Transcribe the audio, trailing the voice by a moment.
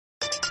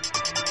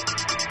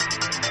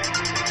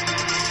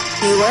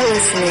You are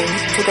listening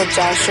to the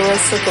Joshua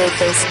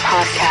Sigafus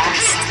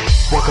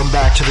Podcast. Welcome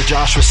back to the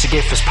Joshua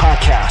Sigafus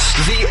Podcast,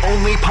 the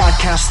only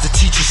podcast that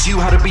teaches you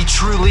how to be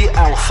truly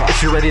alpha.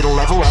 If you're ready to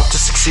level up to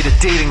succeed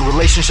at dating,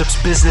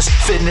 relationships, business,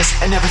 fitness,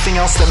 and everything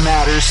else that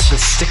matters, then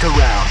stick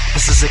around.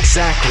 This is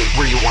exactly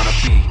where you want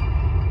to be.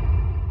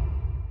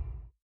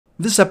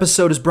 This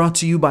episode is brought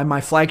to you by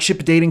my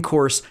flagship dating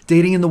course,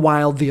 Dating in the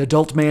Wild, The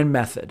Adult Man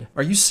Method.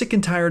 Are you sick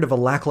and tired of a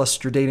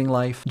lackluster dating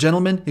life?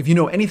 Gentlemen, if you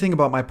know anything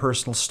about my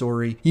personal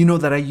story, you know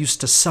that I used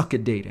to suck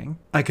at dating.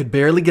 I could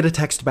barely get a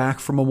text back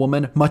from a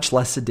woman, much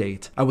less a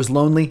date. I was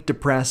lonely,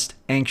 depressed,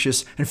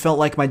 anxious, and felt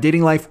like my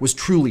dating life was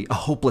truly a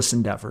hopeless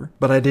endeavor.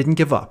 But I didn't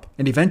give up,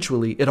 and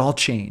eventually it all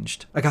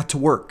changed. I got to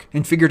work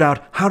and figured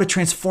out how to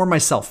transform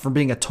myself from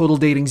being a total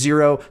dating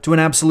zero to an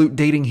absolute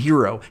dating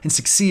hero, and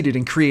succeeded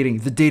in creating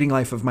the dating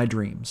life of my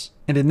dreams.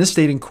 And in this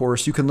dating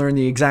course, you can learn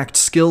the exact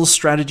skills,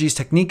 strategies,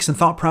 techniques, and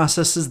thought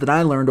processes that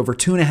I learned over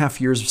 2.5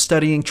 years of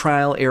studying,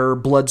 trial, error,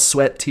 blood,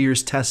 sweat,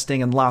 tears,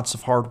 testing, and lots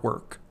of hard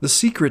work. The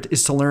secret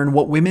is to learn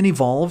what women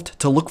evolved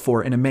to look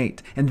for in a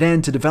mate, and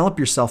then to develop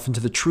yourself into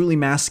the truly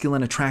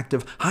masculine,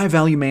 attractive,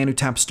 high-value man who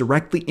taps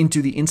directly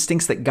into the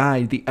instincts that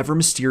guide the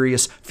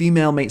ever-mysterious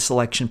female mate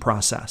selection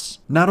process.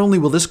 Not only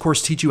will this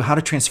course teach you how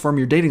to transform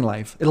your dating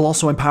life, it'll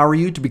also empower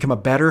you to become a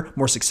better,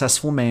 more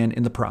successful man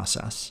in the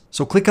process.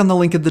 So click on the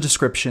link in the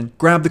description,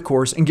 grab the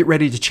course, and get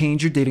ready to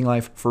change your dating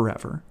life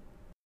forever.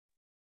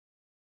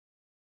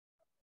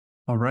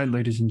 All right,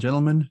 ladies and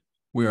gentlemen,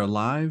 we are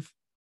live.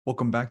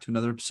 Welcome back to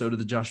another episode of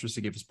the Joshua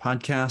Sigafus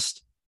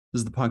Podcast. This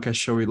is the podcast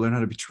show where you learn how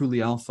to be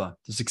truly alpha,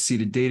 to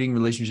succeed at dating,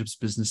 relationships,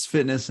 business,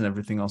 fitness, and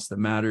everything else that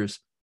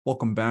matters.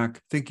 Welcome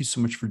back. Thank you so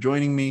much for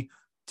joining me.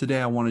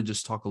 Today, I want to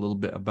just talk a little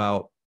bit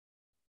about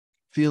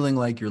feeling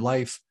like your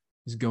life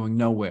is going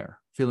nowhere,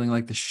 feeling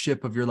like the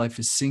ship of your life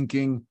is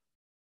sinking,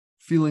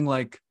 feeling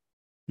like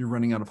you're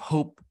running out of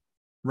hope,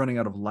 running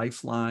out of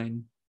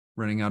lifeline,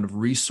 running out of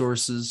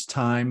resources,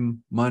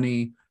 time,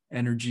 money,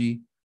 energy,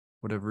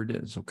 whatever it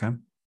is, okay?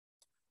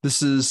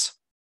 This is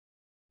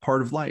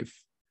part of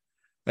life.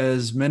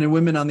 As men and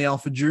women on the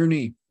alpha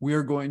journey, we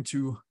are going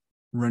to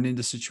run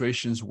into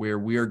situations where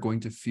we are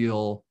going to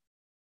feel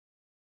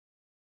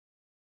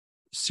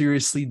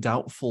seriously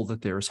doubtful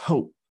that there is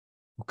hope,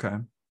 okay?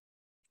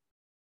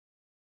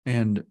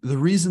 And the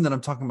reason that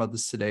I'm talking about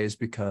this today is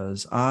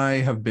because I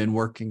have been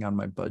working on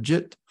my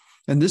budget,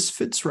 and this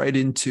fits right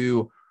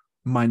into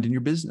minding your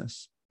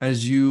business.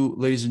 As you,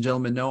 ladies and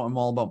gentlemen, know, I'm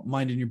all about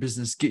minding your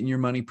business, getting your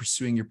money,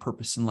 pursuing your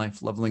purpose in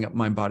life, leveling up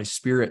mind, body,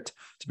 spirit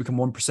to become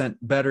 1%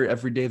 better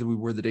every day than we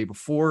were the day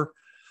before.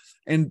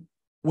 And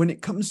when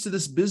it comes to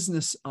this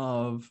business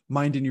of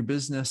minding your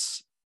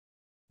business,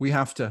 we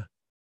have to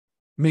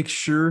make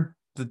sure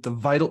that the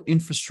vital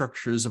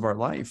infrastructures of our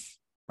life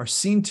are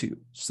seen to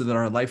so that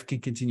our life can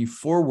continue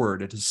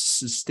forward at a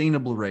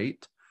sustainable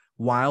rate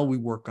while we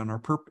work on our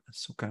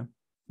purpose, okay?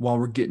 While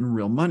we're getting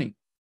real money.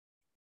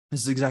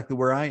 This is exactly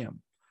where I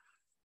am.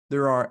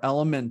 There are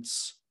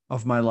elements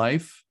of my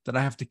life that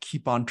I have to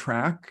keep on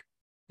track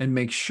and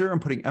make sure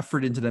I'm putting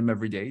effort into them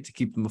every day to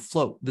keep them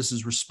afloat. This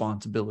is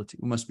responsibility.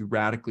 We must be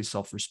radically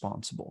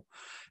self-responsible.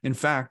 In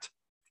fact,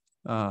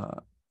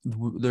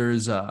 there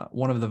is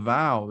one of the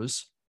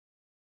vows,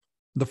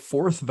 the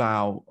fourth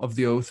vow of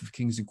the Oath of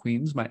Kings and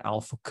Queens, my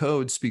Alpha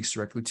Code, speaks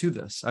directly to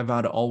this. I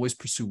vow to always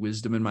pursue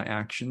wisdom in my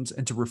actions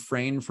and to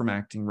refrain from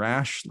acting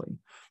rashly,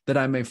 that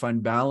I may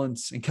find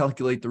balance and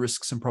calculate the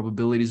risks and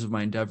probabilities of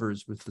my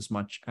endeavors with as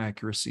much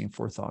accuracy and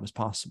forethought as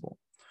possible.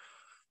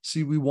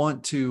 See, we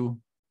want to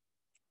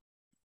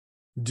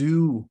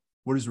do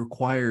what is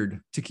required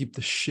to keep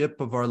the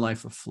ship of our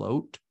life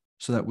afloat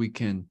so that we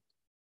can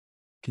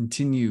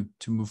continue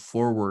to move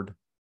forward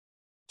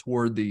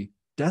toward the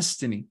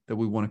destiny that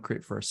we want to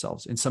create for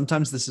ourselves. And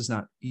sometimes this is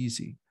not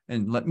easy.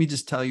 And let me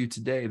just tell you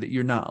today that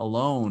you're not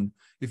alone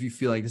if you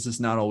feel like this is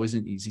not always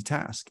an easy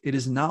task. It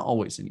is not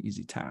always an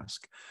easy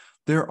task.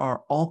 There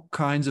are all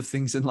kinds of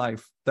things in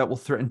life that will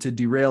threaten to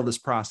derail this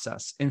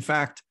process. In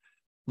fact,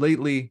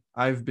 lately,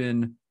 I've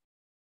been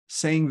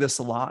saying this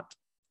a lot.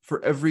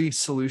 For every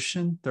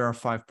solution, there are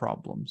 5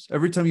 problems.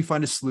 Every time you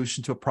find a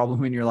solution to a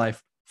problem in your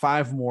life,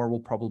 5 more will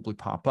probably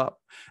pop up.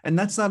 And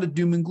that's not a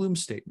doom and gloom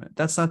statement.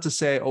 That's not to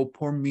say, oh,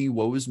 poor me,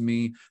 woe is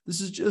me.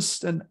 This is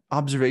just an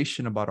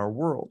observation about our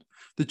world.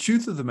 The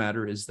truth of the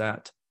matter is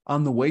that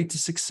on the way to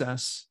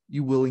success,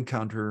 you will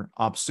encounter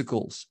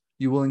obstacles.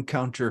 You will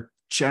encounter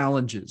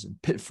challenges and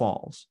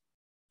pitfalls.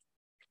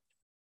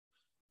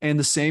 And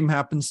the same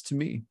happens to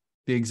me.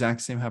 The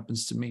exact same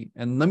happens to me.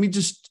 And let me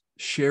just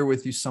share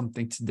with you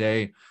something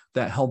today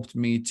that helped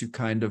me to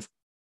kind of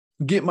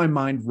get my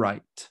mind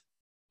right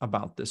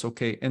about this,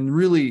 okay? And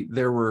really,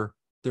 there were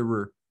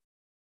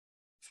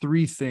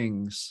 3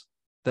 things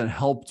that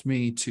helped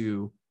me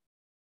to,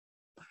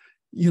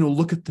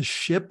 look at the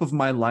ship of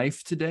my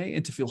life today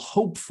and to feel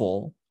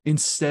hopeful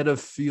instead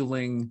of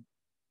feeling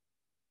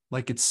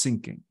like it's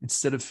sinking,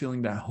 instead of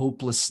feeling that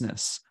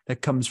hopelessness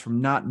that comes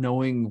from not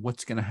knowing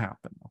what's going to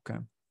happen, okay?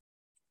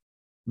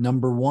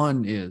 Number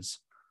 1 is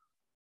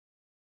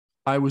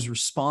I was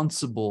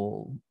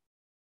responsible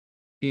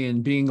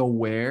in being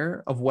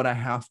aware of what I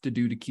have to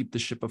do to keep the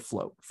ship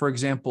afloat. For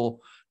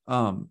example,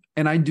 and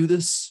I do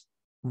this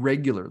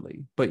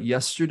regularly, but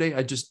yesterday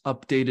I just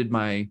updated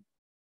my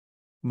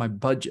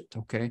budget.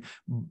 Okay.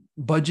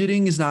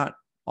 Budgeting is not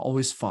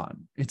always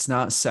fun. It's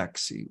not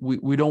sexy.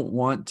 We don't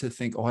want to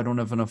think, oh, I don't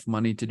have enough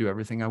money to do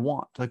everything I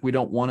want. Like, we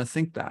don't want to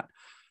think that.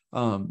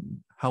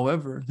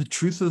 However, the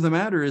truth of the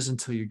matter is,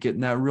 until you're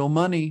getting that real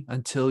money,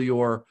 until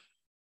your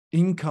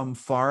income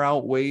far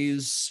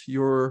outweighs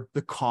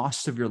the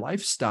cost of your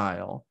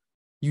lifestyle,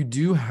 you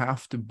do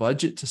have to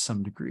budget to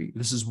some degree.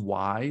 This is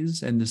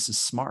wise and this is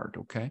smart.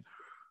 Okay.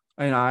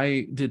 And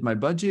I did my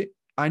budget.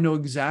 I know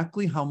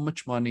exactly how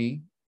much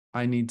money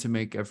I need to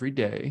make every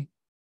day.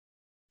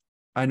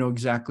 I know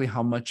exactly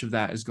how much of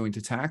that is going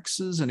to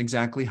taxes and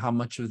exactly how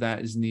much of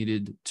that is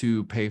needed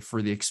to pay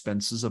for the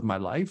expenses of my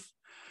life.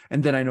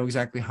 And then I know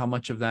exactly how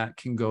much of that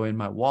can go in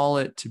my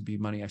wallet to be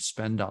money I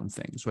spend on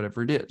things,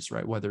 whatever it is,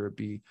 right? Whether it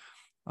be,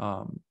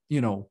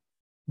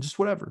 just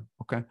whatever.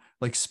 Okay.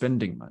 Like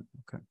spending money.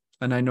 Okay.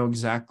 And I know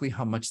exactly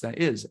how much that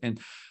is. And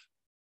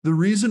the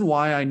reason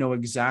why I know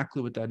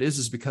exactly what that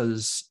is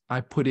because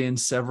I put in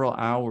several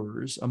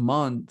hours a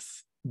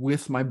month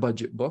with my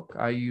budget book.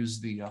 I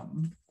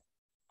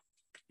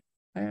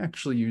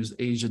actually use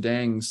Asia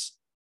Dang's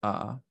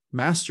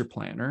master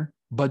planner,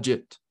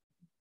 budget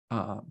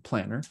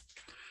planner.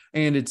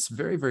 And it's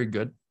very, very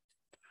good.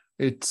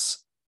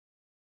 It's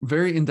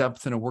very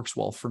in-depth and it works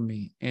well for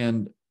me.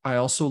 And I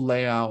also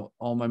lay out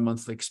all my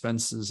monthly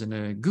expenses in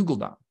a Google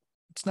Doc.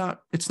 It's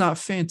not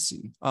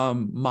fancy.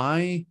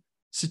 My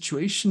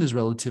situation is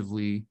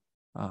relatively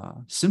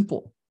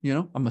simple.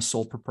 I'm a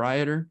sole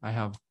proprietor. I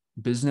have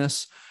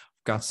business,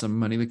 got some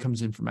money that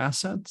comes in from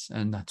assets,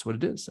 and that's what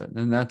it is.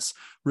 And that's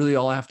really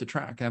all I have to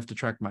track. I have to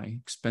track my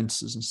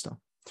expenses and stuff.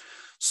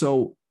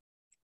 So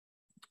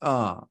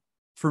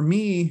for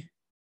me,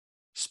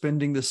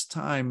 spending this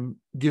time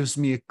gives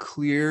me a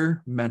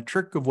clear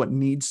metric of what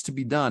needs to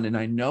be done. And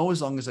I know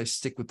as long as I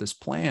stick with this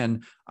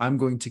plan, I'm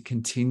going to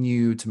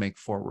continue to make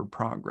forward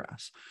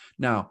progress.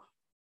 Now,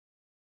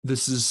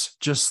 this is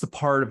just the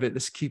part of it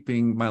that's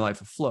keeping my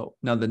life afloat.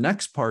 Now, the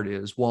next part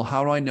is, well,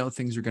 how do I know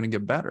things are going to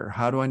get better?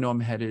 How do I know I'm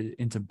headed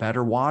into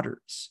better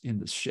waters in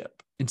this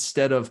ship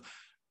instead of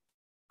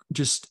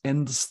just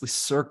endlessly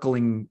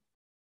circling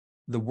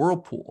the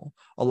whirlpool?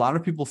 A lot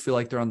of people feel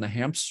like they're on the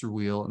hamster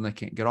wheel and they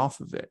can't get off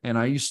of it. And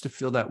I used to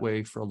feel that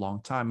way for a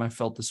long time. I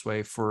felt this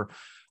way for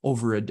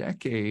over a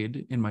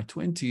decade in my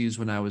 20s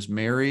when I was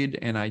married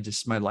and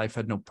my life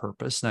had no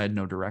purpose and I had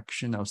no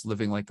direction. I was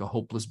living like a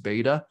hopeless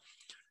beta.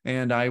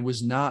 And I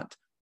was not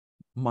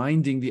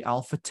minding the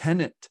alpha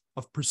tenet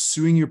of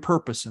pursuing your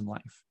purpose in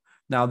life.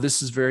 Now,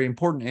 this is very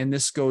important. And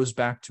this goes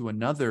back to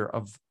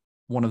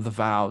one of the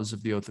vows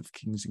of the Oath of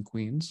Kings and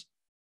Queens.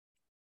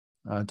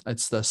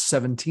 It's the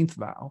 17th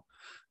vow.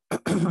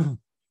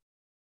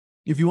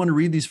 If you want to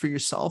read these for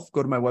yourself,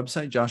 go to my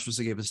website,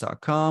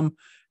 joshuasigafus.com,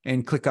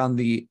 and click on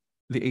the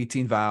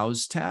 18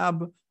 vows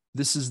tab.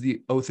 This is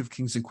the Oath of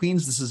Kings and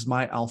Queens. This is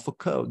my alpha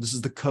code. This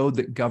is the code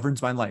that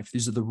governs my life.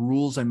 These are the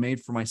rules I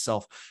made for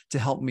myself to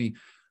help me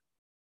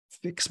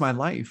fix my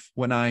life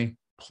when I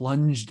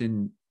plunged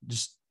and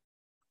just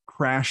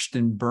crashed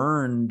and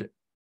burned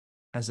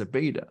as a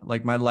beta.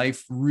 Like, my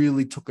life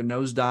really took a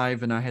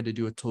nosedive and I had to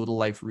do a total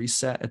life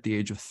reset at the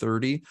age of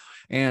 30.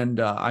 And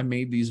I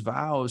made these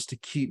vows to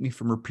keep me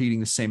from repeating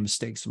the same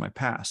mistakes in my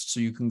past. So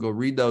you can go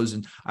read those,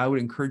 and I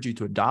would encourage you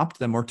to adopt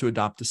them or to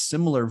adopt a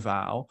similar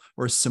vow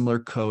or a similar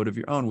code of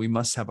your own. We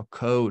must have a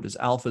code. As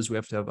alphas, we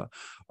have to have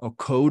a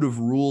code of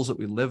rules that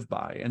we live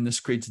by. And this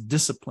creates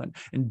discipline,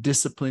 and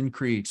discipline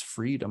creates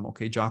freedom.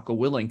 Okay. Jocko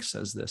Willink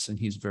says this, and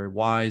he's very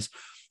wise.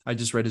 I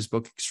just read his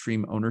book,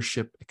 Extreme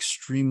Ownership.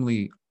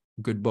 Extremely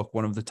good book,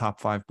 one of the top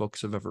 5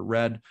 books I've ever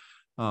read.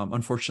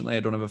 Unfortunately,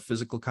 I don't have a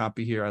physical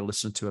copy here. I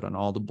listened to it on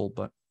Audible,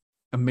 but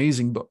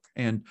amazing book.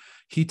 And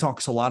he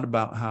talks a lot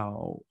about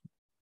how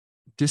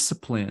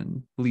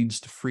discipline leads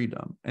to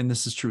freedom. And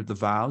this is true with the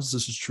vows.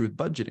 This is true with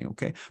budgeting.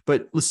 Okay.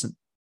 But listen,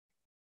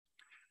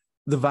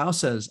 the vow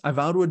says, I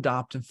vow to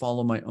adopt and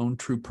follow my own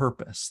true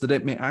purpose, that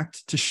it may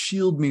act to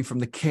shield me from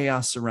the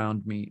chaos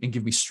around me and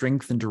give me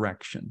strength and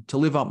direction, to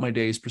live out my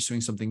days pursuing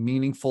something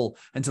meaningful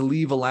and to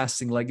leave a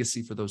lasting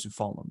legacy for those who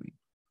follow me.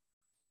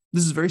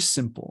 This is very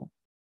simple.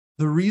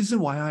 The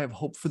reason why I have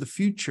hope for the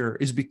future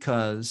is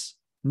because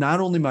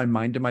not only my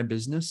mind and my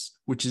business,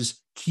 which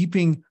is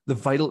keeping the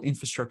vital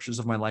infrastructures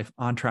of my life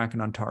on track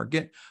and on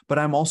target, but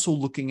I'm also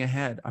looking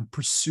ahead. I'm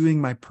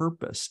pursuing my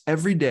purpose.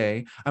 Every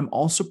day, I'm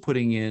also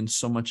putting in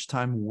so much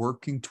time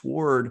working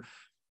toward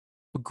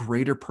a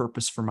greater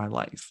purpose for my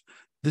life.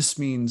 This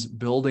means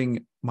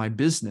building my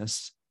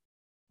business.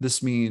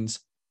 This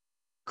means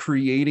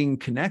creating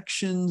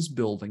connections,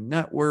 building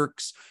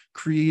networks,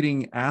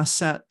 creating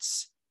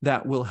assets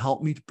that will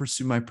help me to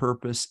pursue my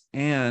purpose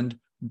and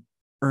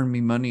earn me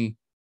money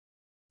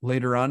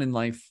later on in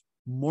life,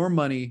 more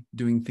money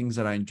doing things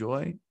that I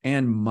enjoy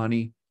and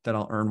money that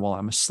I'll earn while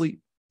I'm asleep.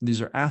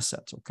 These are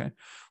assets. Okay.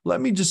 Let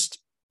me just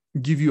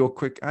give you a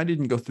quick, I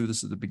didn't go through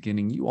this at the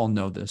beginning. You all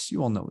know this.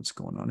 You all know what's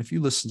going on. If you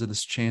listen to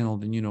this channel,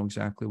 then you know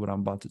exactly what I'm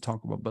about to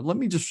talk about. But let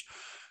me just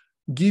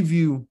give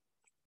you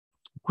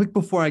quick,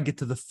 before I get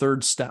to the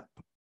third step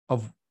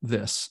of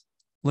this,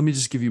 let me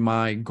just give you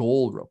my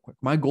goal real quick.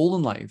 My goal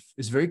in life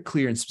is very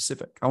clear and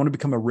specific. I want to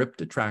become a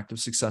ripped, attractive,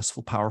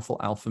 successful, powerful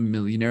alpha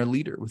millionaire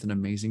leader with an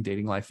amazing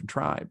dating life and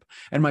tribe.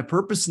 And my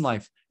purpose in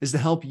life is to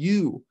help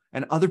you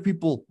and other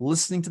people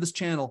listening to this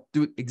channel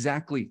do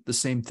exactly the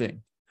same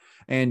thing.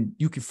 And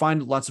you can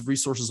find lots of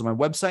resources on my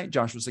website,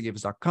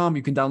 joshuasigafus.com.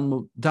 You can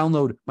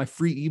download my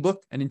free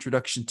ebook, An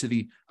Introduction to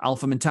the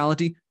Alpha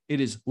Mentality. It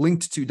is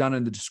linked to down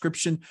in the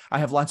description. I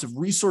have lots of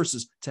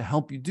resources to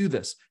help you do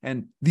this.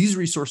 And these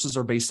resources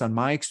are based on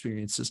my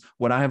experiences,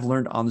 what I have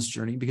learned on this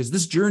journey, because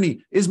this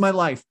journey is my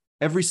life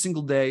every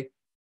single day.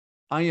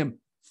 I am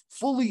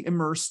fully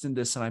immersed in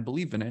this and I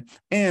believe in it.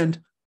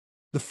 And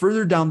the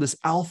further down this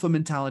alpha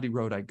mentality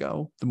road I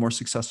go, the more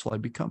successful I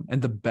become.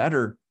 And the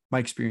better my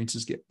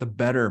experiences get, the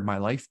better my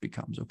life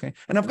becomes, okay?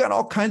 And I've got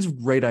all kinds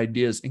of great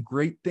ideas and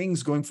great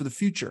things going for the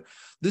future.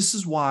 This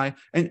is why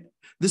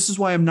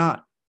I'm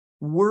not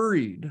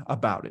worried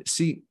about it.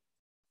 See,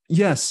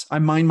 yes, I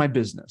mind my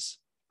business.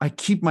 I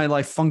keep my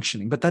life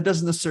functioning, but that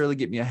doesn't necessarily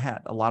get me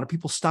ahead. A lot of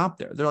people stop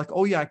there. They're like,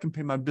 oh yeah, I can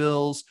pay my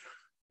bills.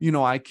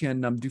 I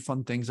can do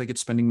fun things. I get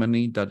spending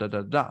money,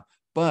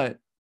 But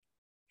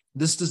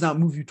this does not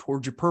move you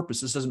towards your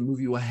purpose. This doesn't move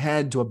you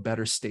ahead to a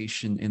better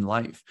station in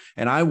life.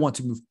 And I want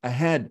to move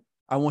ahead.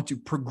 I want to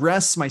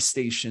progress my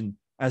station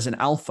as an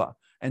alpha.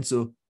 And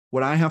so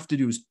what I have to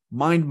do is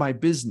mind my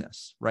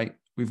business, right?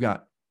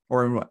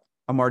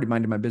 I'm already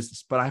minding my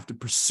business, but I have to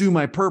pursue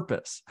my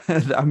purpose.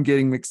 I'm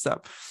getting mixed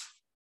up.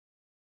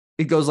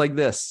 It goes like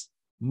this: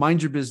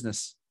 mind your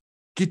business,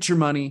 get your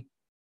money,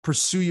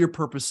 pursue your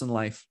purpose in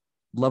life,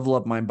 level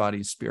up mind, body,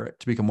 and spirit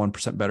to become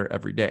 1% better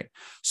every day.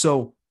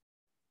 So,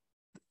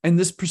 and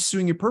this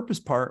pursuing your purpose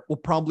part will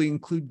probably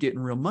include getting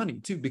real money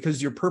too,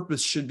 because your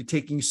purpose should be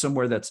taking you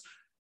somewhere that's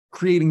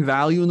creating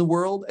value in the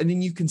world, and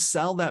then you can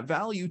sell that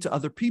value to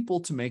other people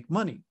to make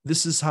money.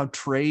 This is how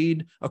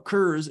trade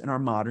occurs in our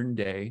modern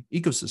day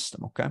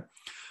ecosystem, okay?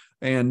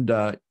 And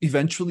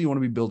eventually you want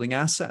to be building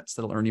assets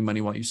that'll earn you money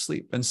while you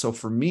sleep. And so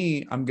for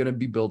me, I'm going to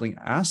be building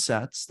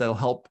assets that'll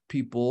help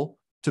people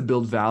to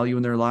build value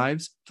in their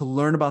lives, to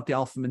learn about the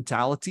alpha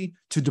mentality,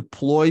 to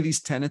deploy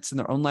these tenets in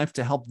their own life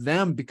to help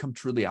them become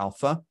truly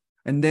alpha.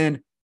 And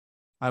then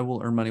I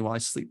will earn money while I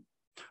sleep.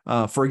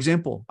 For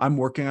example, I'm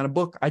working on a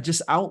book. I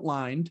just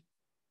outlined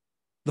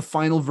the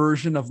final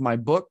version of my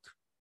book,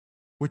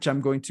 which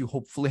I'm going to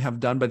hopefully have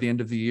done by the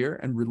end of the year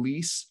and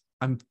release.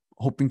 I'm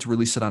hoping to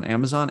release it on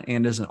Amazon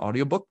and as an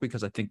audiobook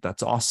because I think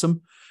that's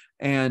awesome.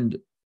 And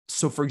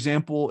so, for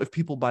example, if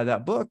people buy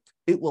that book,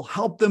 it will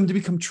help them to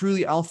become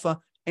truly alpha,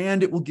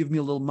 and it will give me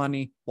a little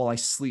money while I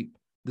sleep.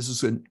 This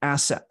is an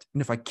asset.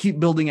 And if I keep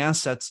building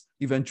assets,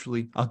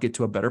 eventually I'll get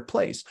to a better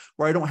place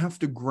where I don't have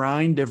to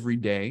grind every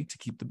day to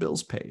keep the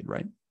bills paid,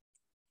 right?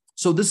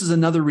 So this is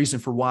another reason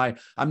for why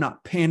I'm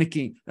not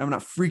panicking and I'm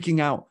not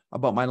freaking out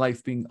about my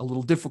life being a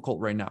little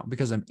difficult right now,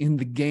 because I'm in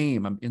the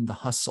game, I'm in the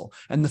hustle.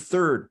 And the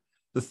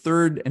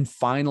third and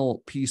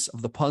final piece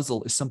of the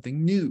puzzle is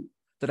something new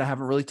that I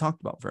haven't really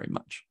talked about very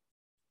much.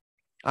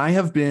 I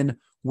have been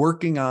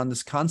working on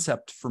this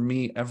concept for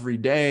me every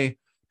day,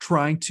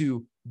 trying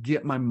to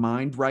get my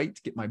mind right,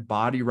 to get my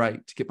body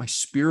right, to get my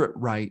spirit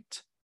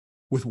right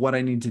with what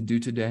I need to do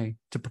today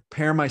to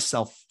prepare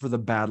myself for the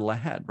battle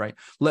ahead, right?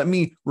 Let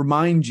me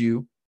remind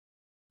you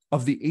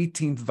of the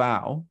 18th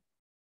vow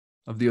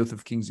of the Oath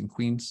of Kings and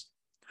Queens.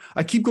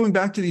 I keep going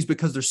back to these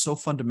because they're so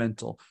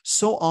fundamental.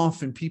 So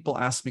often people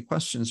ask me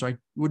questions, right?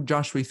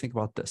 Josh, what do you think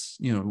about this?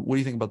 What do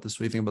you think about this?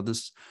 What do you think about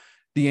this?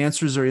 The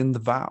answers are in the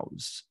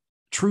vows,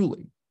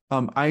 truly.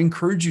 I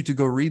encourage you to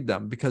go read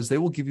them because they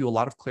will give you a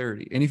lot of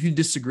clarity. And if you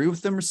disagree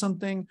with them or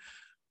something,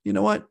 you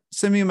know what?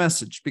 Send me a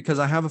message, because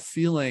I have a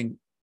feeling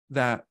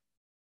that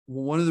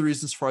one of the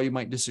reasons for why you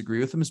might disagree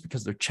with them is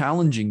because they're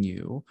challenging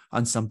you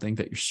on something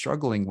that you're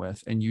struggling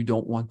with, and you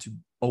don't want to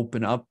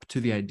open up to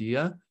the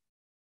idea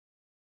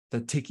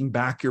that taking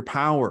back your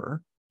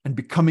power and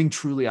becoming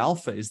truly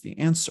alpha is the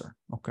answer,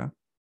 okay?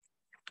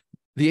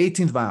 The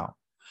 18th vow.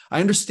 I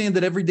understand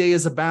that every day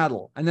is a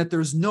battle and that there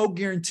is no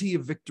guarantee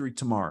of victory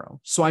tomorrow.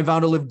 So I vow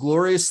to live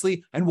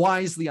gloriously and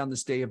wisely on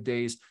this day of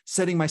days,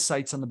 setting my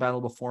sights on the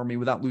battle before me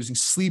without losing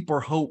sleep or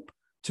hope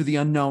to the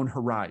unknown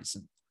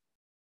horizon.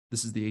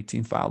 This is the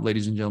 18th vow,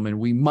 ladies and gentlemen.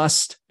 We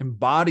must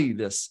embody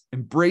this,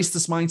 embrace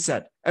this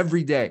mindset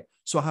every day.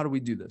 So how do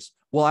we do this?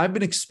 Well, I've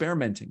been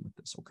experimenting with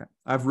this, okay?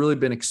 I've really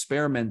been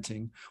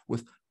experimenting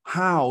with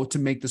how to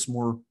make this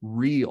more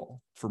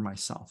real for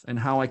myself and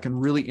how I can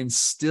really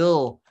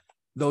instill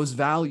those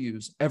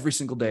values every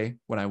single day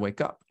when I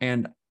wake up.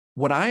 And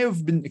what I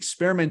have been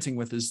experimenting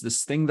with is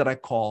this thing that I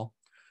call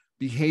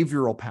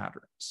behavioral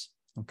patterns.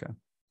 Okay.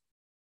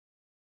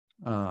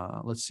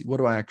 Let's see. What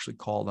do I actually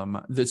call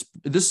them? This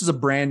is a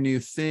brand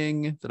new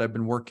thing that I've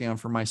been working on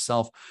for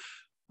myself.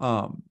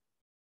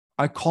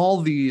 I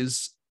call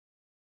these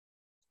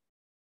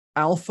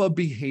alpha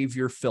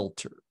behavior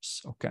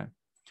filters. Okay.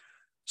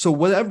 So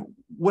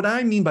what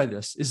I mean by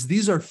this is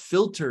these are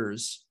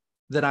filters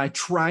that I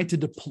try to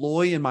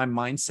deploy in my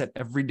mindset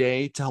every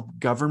day to help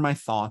govern my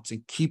thoughts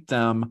and keep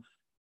them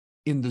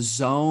in the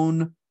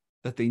zone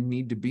that they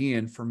need to be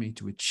in for me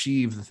to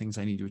achieve the things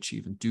I need to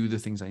achieve and do the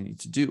things I need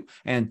to do.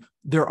 And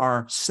there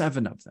are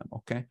 7 of them,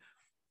 okay?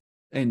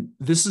 And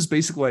this is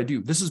basically what I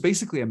do. This is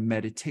basically a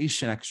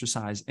meditation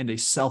exercise and a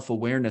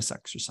self-awareness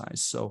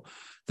exercise. So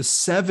the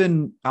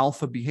 7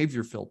 alpha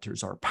behavior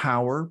filters are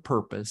power,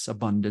 purpose,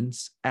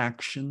 abundance,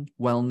 action,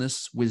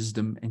 wellness,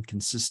 wisdom, and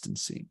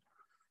consistency.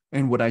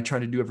 And what I try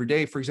to do every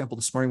day, for example,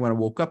 this morning when I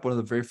woke up, one of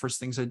the very first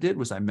things I did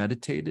was I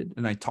meditated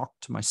and I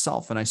talked to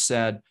myself and I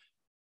said,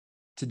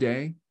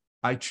 today,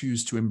 I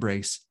choose to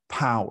embrace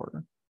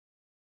power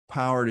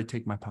to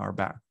take my power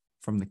back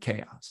from the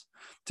chaos.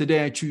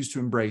 Today, I choose to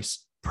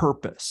embrace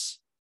purpose.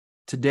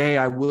 Today,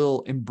 I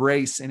will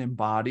embrace and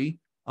embody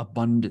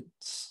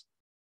abundance.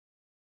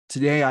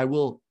 Today, I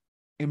will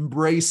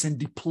embrace and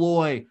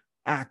deploy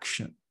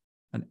action,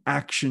 an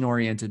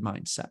action-oriented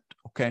mindset,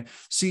 okay?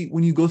 See,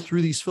 when you go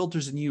through these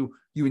filters and you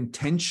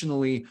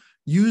intentionally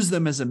use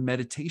them as a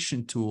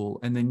meditation tool,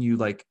 and then you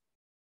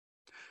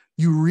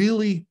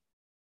really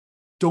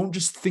don't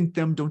just think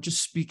them, don't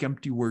just speak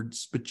empty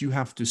words, but you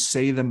have to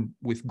say them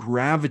with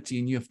gravity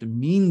and you have to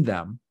mean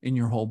them in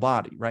your whole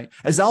body, right?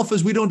 As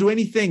alphas, we don't do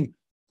anything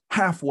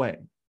halfway.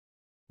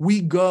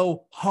 We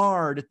go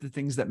hard at the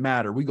things that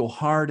matter. We go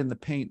hard in the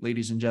paint,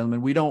 ladies and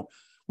gentlemen. We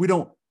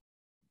don't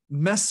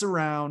mess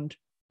around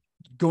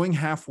going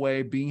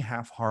halfway, being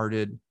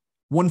half-hearted,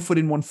 1 foot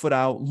in, 1 foot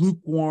out,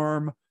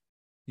 lukewarm,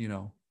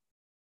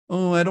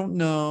 oh, I don't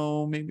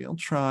know, maybe I'll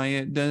try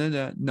it.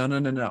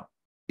 No.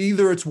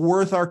 Either it's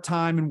worth our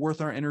time and worth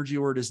our energy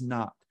or it is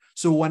not.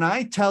 So when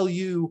I tell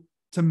you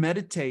to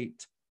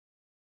meditate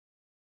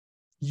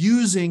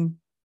using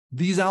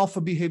these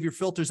alpha behavior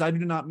filters, I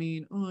do not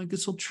mean, oh, I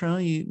guess I'll try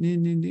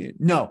it.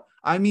 No,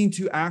 I mean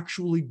to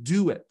actually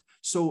do it.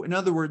 So in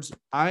other words,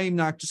 I'm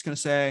not just going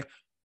to say,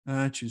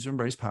 choose to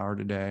embrace power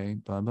today,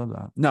 blah, blah,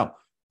 blah. No,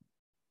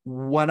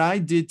 what I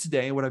did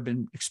today, what I've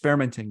been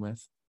experimenting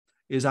with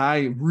is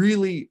I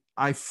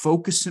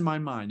focus in my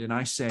mind and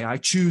I say, I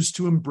choose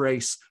to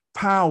embrace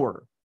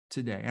power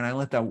today. And I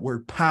let that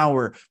word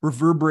power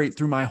reverberate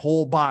through my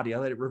whole body. I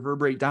let it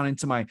reverberate down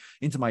into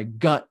my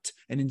gut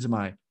and into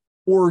my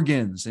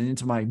organs and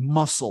into my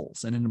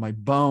muscles and into my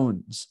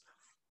bones.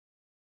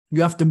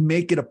 You have to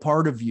make it a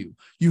part of you.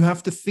 You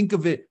have to think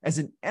of it as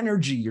an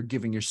energy you're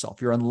giving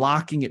yourself. You're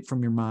unlocking it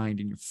from your mind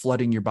and you're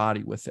flooding your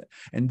body with it.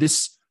 And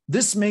this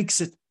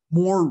makes it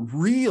more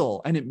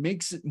real and it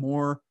makes it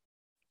more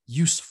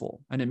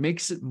useful and it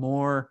makes it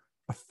more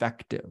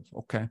effective.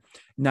 Okay.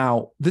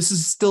 Now, this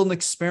is still an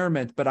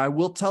experiment, but I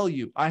will tell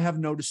you, I have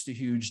noticed a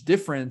huge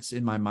difference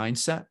in my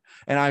mindset,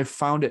 and I've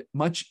found it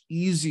much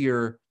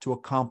easier to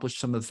accomplish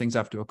some of the things I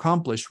have to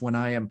accomplish when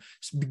I am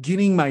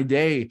beginning my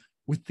day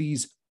with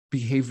these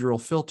behavioral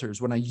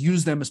filters, when I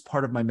use them as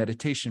part of my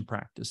meditation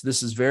practice.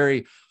 This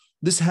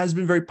has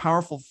been very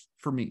powerful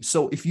for me.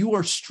 So if you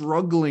are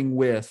struggling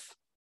with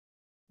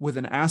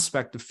an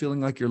aspect of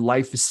feeling like your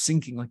life is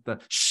sinking, like the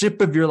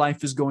ship of your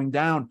life is going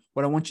down,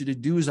 what I want you to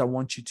do is I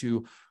want you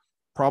to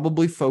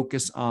probably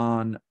focus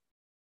on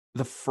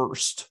the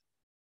first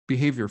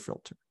behavior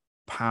filter,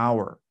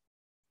 power.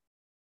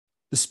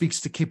 This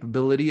speaks to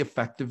capability,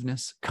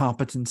 effectiveness,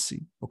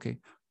 competency, okay?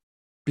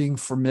 Being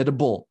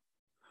formidable.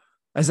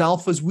 As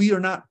alphas, we are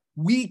not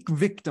weak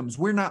victims.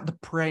 We're not the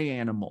prey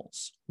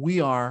animals. We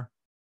are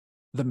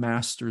the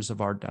masters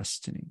of our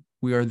destiny.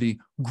 We are the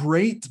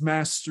great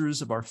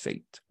masters of our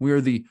fate. We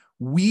are the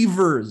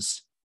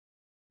weavers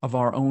of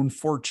our own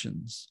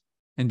fortunes.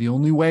 And the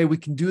only way we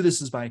can do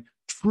this is by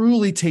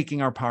truly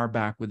taking our power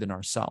back within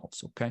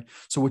ourselves, okay?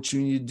 So what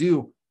you need to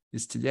do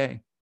is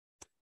today,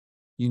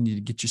 you need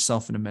to get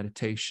yourself in a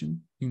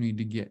meditation. You need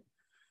to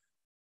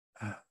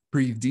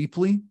breathe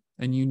deeply,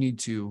 and you need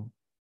to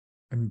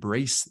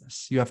embrace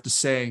this. You have to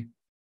say,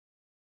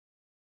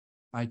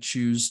 I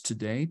choose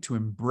today to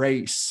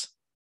embrace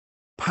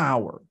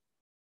power.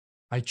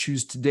 I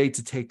choose today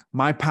to take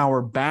my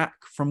power back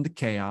from the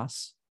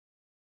chaos,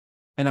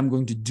 and I'm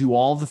going to do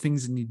all the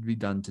things that need to be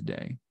done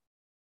today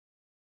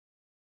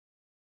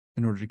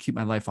in order to keep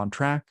my life on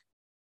track,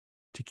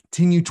 to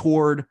continue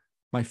toward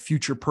my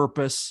future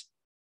purpose,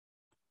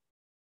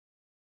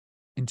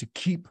 and to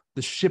keep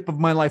the ship of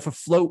my life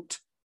afloat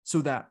so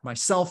that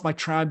myself, my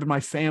tribe, and my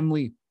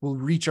family will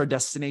reach our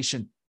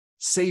destination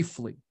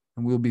safely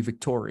and we'll be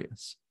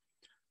victorious.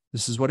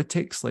 This is what it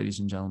takes, ladies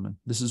and gentlemen.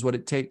 This is what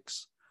it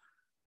takes.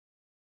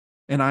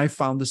 And I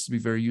found this to be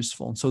very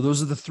useful. And so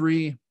those are the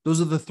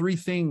three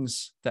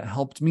things that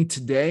helped me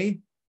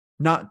today,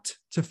 not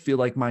to feel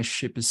like my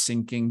ship is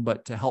sinking,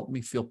 but to help me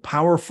feel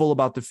powerful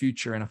about the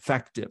future and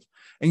effective.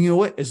 And you know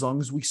what? As long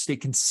as we stay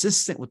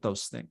consistent with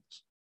those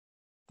things,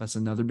 that's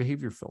another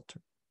behavior filter.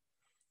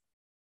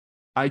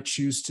 I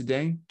choose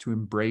today to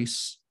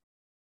embrace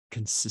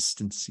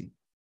consistency.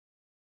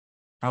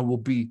 I will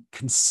be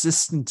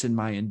consistent in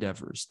my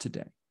endeavors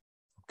today.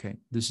 Okay.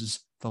 This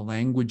is the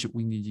language that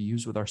we need to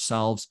use with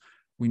ourselves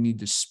We need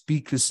to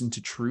speak this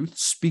into truth,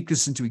 speak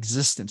this into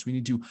existence. We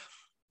need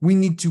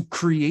to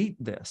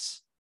create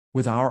this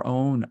with our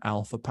own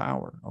alpha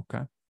power,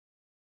 okay?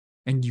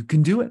 And you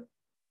can do it.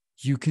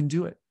 You can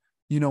do it.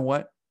 You know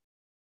what?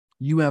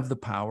 You have the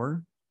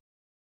power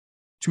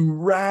to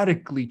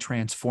radically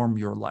transform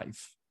your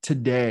life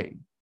today.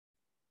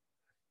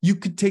 You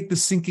could take the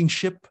sinking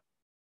ship,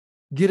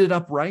 get it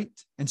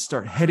upright, and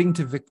start heading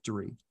to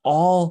victory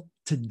all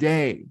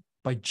today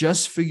by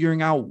just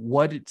figuring out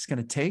what it's going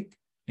to take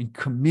and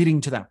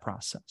committing to that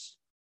process.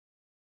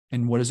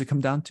 And what does it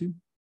come down to?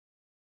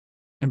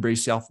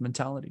 Embrace the alpha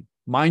mentality.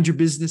 Mind your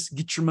business,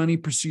 get your money,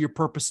 pursue your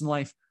purpose in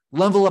life,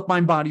 level up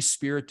mind, body,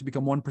 spirit to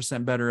become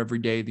 1% better every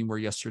day than you were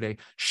yesterday.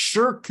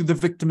 Shirk the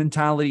victim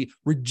mentality,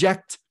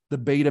 reject the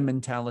beta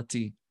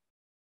mentality,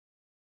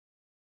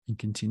 and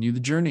continue the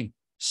journey.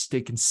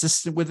 Stay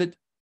consistent with it.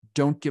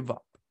 Don't give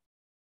up.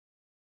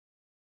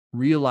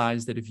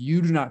 Realize that if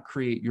you do not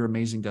create your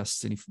amazing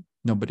destiny,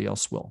 nobody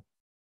else will.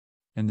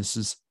 And this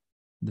is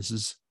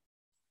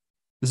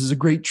a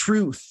great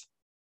truth.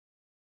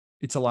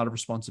 It's a lot of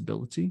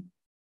responsibility,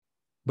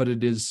 but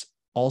it is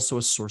also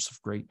a source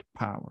of great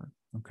power.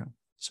 Okay.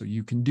 So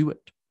you can do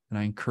it. And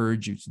I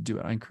encourage you to do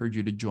it. I encourage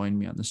you to join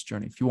me on this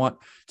journey. If you want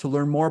to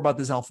learn more about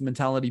this alpha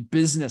mentality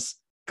business,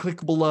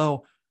 click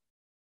below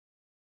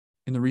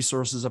in the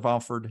resources I've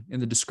offered in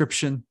the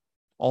description.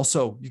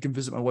 Also, you can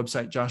visit my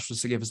website,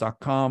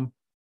 joshuasigefus.com,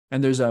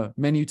 and there's a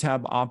menu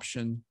tab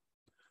option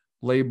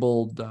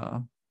labeled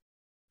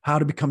How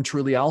to Become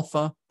Truly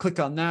Alpha. Click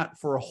on that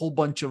for a whole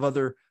bunch of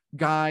other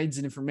guides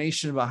and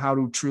information about how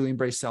to truly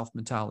embrace self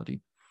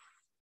mentality.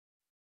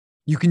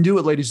 You can do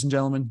it, ladies and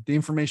gentlemen. The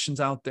information's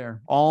out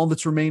there. All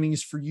that's remaining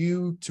is for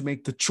you to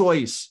make the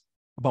choice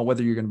about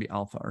whether you're going to be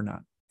alpha or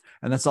not.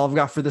 And that's all I've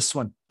got for this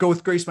one. Go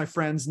with grace, my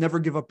friends. Never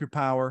give up your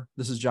power.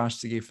 This is Josh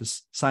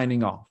Sigefus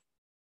signing off.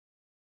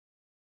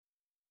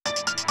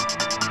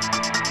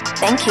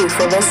 Thank you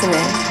for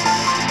listening.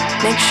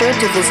 Make sure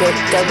to visit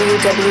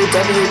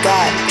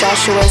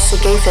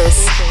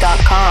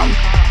www.joshuasigefus.com.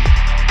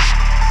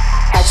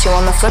 Catch you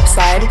on the flip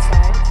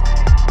side.